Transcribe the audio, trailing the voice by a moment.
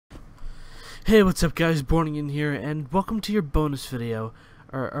Hey, what's up guys, Borning in here, and welcome to your bonus video,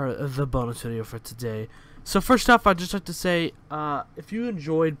 or the bonus video for today. So first off, I'd just like to say, if you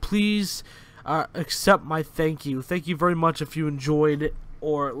enjoyed, please accept my thank you. Thank you very much if you enjoyed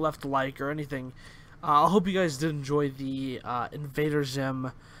or left a like or anything. I hope you guys did enjoy the Invader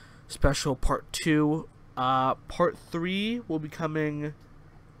Zim special part 2. Part 3 will be coming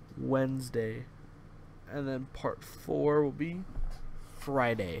Wednesday, and then part 4 will be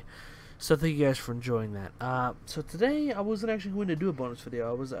Friday. So thank you guys for enjoying that. So today I wasn't actually going to do a bonus video.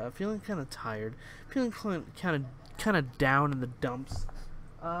 I was feeling kind of tired, feeling kind of down in the dumps.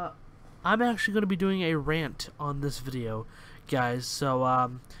 I'm actually going to be doing a rant on this video, guys.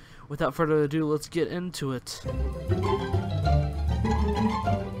 So without further ado, let's get into it.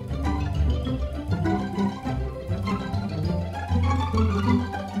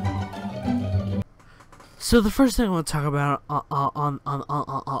 So the first thing I want to talk about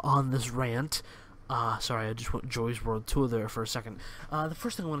on this rant, sorry, I just went Joy's World Tour there for a second. The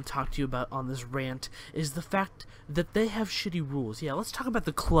first thing I want to talk to you about on this rant is the fact that they have shitty rules. Yeah, let's talk about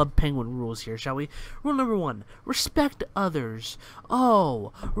the Club-Penguin rules here, shall we? Rule number 1, respect others.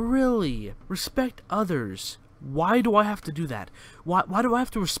 Oh, really? Respect others. Why do I have to do that? Why do I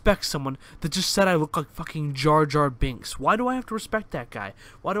have to respect someone that just said I look like fucking Jar Jar Binks? Why do I have to respect that guy?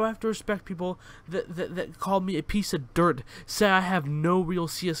 Why do I have to respect people that called me a piece of dirt, say I have no real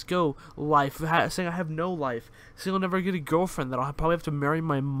CSGO life, saying I have no life, saying I'll never get a girlfriend, that I'll probably have to marry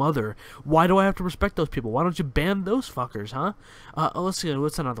my mother? Why do I have to respect those people? Why don't you ban those fuckers, huh? Let's see,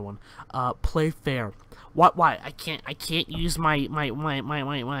 what's another one? Play fair. Why? I can't use my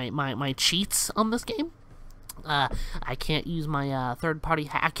cheats on this game? I can't use my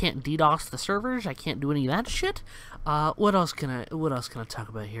third-party I can't DDoS the servers. I can't do any of that shit. What else can I talk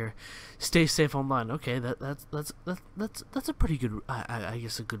about here? Stay safe online. Okay, that's a pretty good, I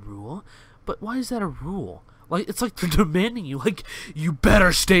guess, a good rule. But why is that a rule? Like, it's like they're demanding you, like, you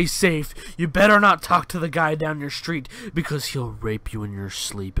better stay safe. You better not talk to the guy down your street because he'll rape you in your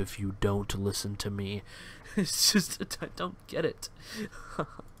sleep if you don't listen to me. It's just, I don't get it.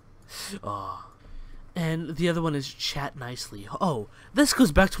 Oh. And the other one is chat nicely. Oh, this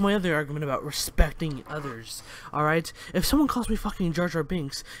goes back to my other argument about respecting others. Alright? If someone calls me fucking Jar Jar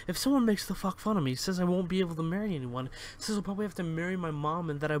Binks, if someone makes the fuck fun of me, says I won't be able to marry anyone, says I'll probably have to marry my mom,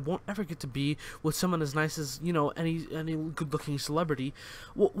 and that I won't ever get to be with someone as nice as, you know, any good looking celebrity,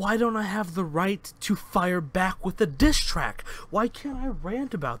 why don't I have the right to fire back with a diss track? Why can't I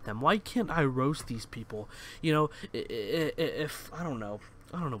rant about them? Why can't I roast these people? You know, if I don't know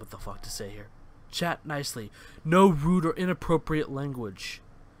what the fuck to say here. Chat nicely. No rude or inappropriate language.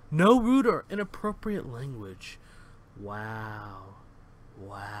 No rude or inappropriate language. Wow.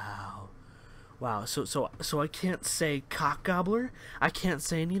 Wow. Wow. So I can't say cock gobbler? I can't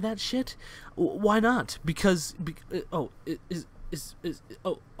say any of that shit? Why not? Because is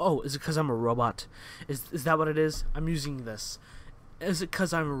it because I'm a robot? Is that what it is? I'm using this. Is it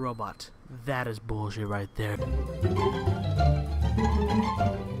because I'm a robot? That is bullshit right there.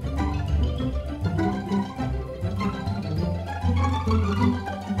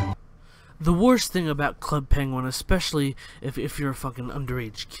 The worst thing about Club-Penguin, especially if you're a fucking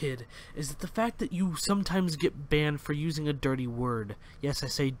underage kid, is that the fact that you sometimes get banned for using a dirty word. Yes, I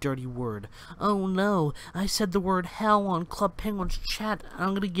say dirty word. Oh no, I said the word hell on Club-Penguin's chat, and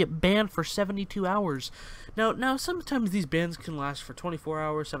I'm gonna get banned for 72 hours. Now, sometimes these bans can last for 24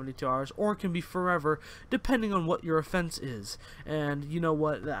 hours, 72 hours, or it can be forever, depending on what your offense is. And you know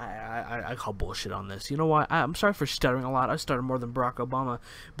what? I call bullshit on this. You know why? I'm sorry for stuttering a lot. I stuttered more than Barack Obama.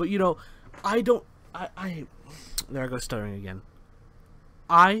 But, you know, there I go stuttering again.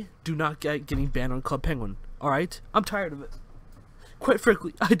 I do not get getting banned on Club-Penguin, alright? I'm tired of it. Quite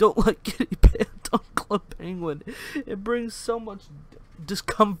frankly, I don't like getting banned on Club-Penguin. It brings so much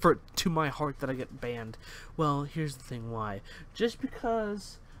discomfort to my heart that I get banned. Well, here's the thing why. Just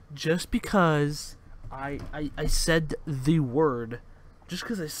because I said the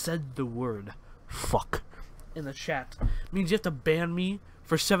word, fuck, in the chat, means you have to ban me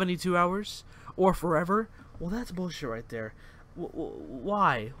for 72 hours or forever? Well, that's bullshit right there.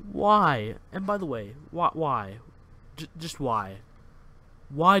 Why? And by the way, why? Just why?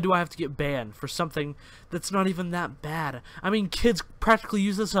 Why do I have to get banned for something that's not even that bad? I mean, kids practically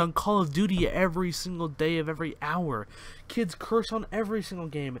use this on Call of Duty every single day of every hour. Kids curse on every single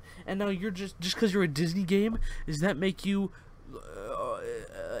game. And now you're just because you're a Disney game, does that make you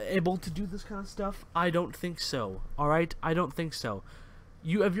able to do this kind of stuff? I don't think so. Alright? I don't think so.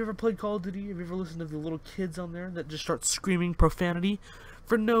 Have you ever played Call of Duty? Have you ever listened to the little kids on there that just start screaming profanity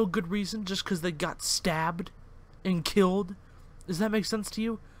for no good reason, just because they got stabbed and killed? Does that make sense to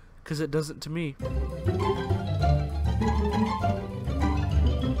you? because it doesn't to me.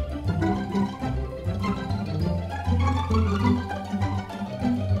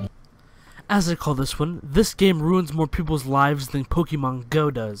 As I call this one, this game ruins more people's lives than Pokemon Go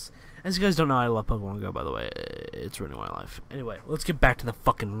does. As you guys don't know, I love Pokemon Go, by the way. It's ruining my life. Anyway, let's get back to the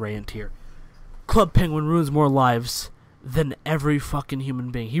fucking rant here. Club-Penguin ruins more lives than every fucking human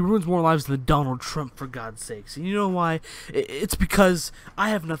being. He ruins more lives than Donald Trump, for God's sakes. And you know why? It's because I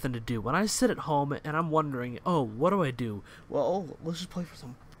have nothing to do. When I sit at home and I'm wondering, oh, what do I do? Well, let's just play for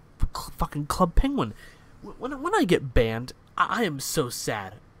some fucking Club-Penguin. When I get banned, I am so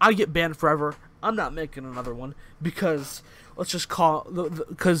sad. I get banned forever. I'm not making another one because let's just call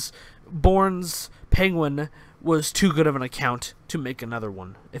because Born's Penguin was too good of an account to make another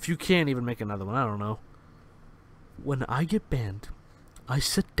one. If you can't even make another one, I don't know. When I get banned, I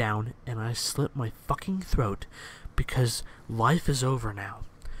sit down and I slit my fucking throat because life is over now.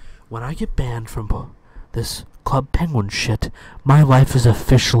 When I get banned from this Club-Penguin shit, my life is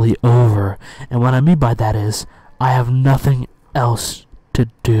officially over. And what I mean by that is I have nothing else to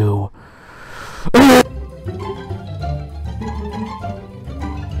do.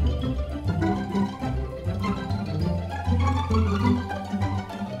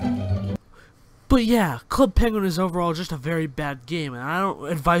 But yeah, Club-Penguin is overall just a very bad game, and I don't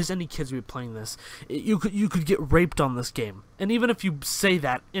advise any kids to be playing this. You could get raped on this game, and even if you say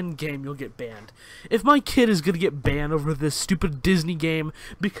that in-game, you'll get banned. If my kid is gonna get banned over this stupid Disney game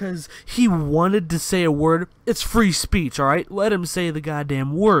because he wanted to say a word, it's free speech, alright? Let him say the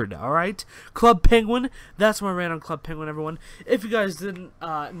goddamn word, alright? Club-Penguin, that's my rant on Club-Penguin, everyone. If you guys didn't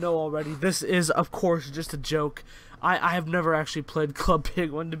know already, this is, of course, just a joke. I have never actually played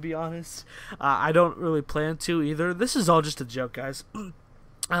Club-Penguin, to be honest. I don't really plan to either. This is all just a joke, guys.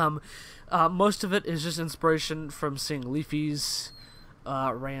 Most of it is just inspiration from seeing Leafy's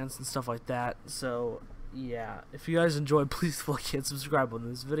rants and stuff like that. So, yeah. If you guys enjoyed, please like and subscribe on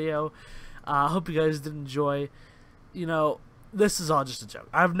this video. I hope you guys did enjoy. You know, this is all just a joke.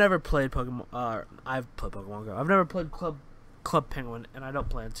 I've never played Pokemon. I've played Pokemon Go. I've never played Club-Penguin, and I don't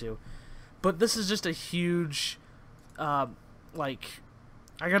plan to. But this is just a huge... like,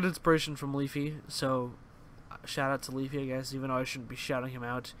 I got inspiration from Leafy, so shout out to Leafy, I guess, even though I shouldn't be shouting him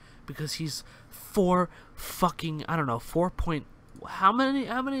out, because he's I don't know, 4 point, how many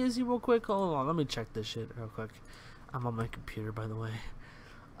is he real quick? Hold on, let me check this shit real quick. I'm on my computer, by the way.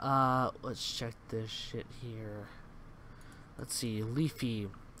 Let's check this shit here. Let's see, Leafy.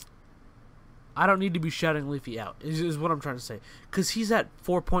 I don't need to be shouting Leafy out, is what I'm trying to say. Because he's at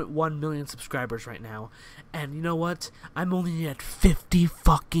 4.1 million subscribers right now. And you know what? I'm only at 50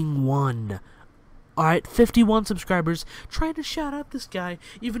 fucking 1. Alright, 51 subscribers. Trying to shout out this guy,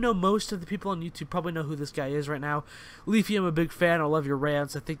 even though most of the people on YouTube probably know who this guy is right now. Leafy, I'm a big fan. I love your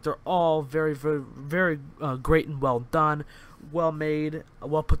rants. I think they're all very, very, very great and well done. Well made,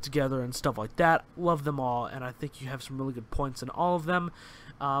 well put together, and stuff like that. Love them all, and I think you have some really good points in all of them.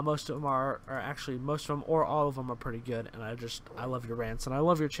 Most of them are actually, most of them or all of them are pretty good, and I love your rants, and I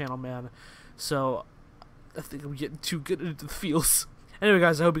love your channel, man. So, I think I'm getting too good into the feels. Anyway,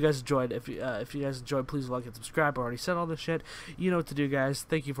 guys, I hope you guys enjoyed. If you guys enjoyed, please like and subscribe. I already said all this shit. You know what to do, guys.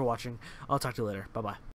 Thank you for watching. I'll talk to you later. Bye-bye.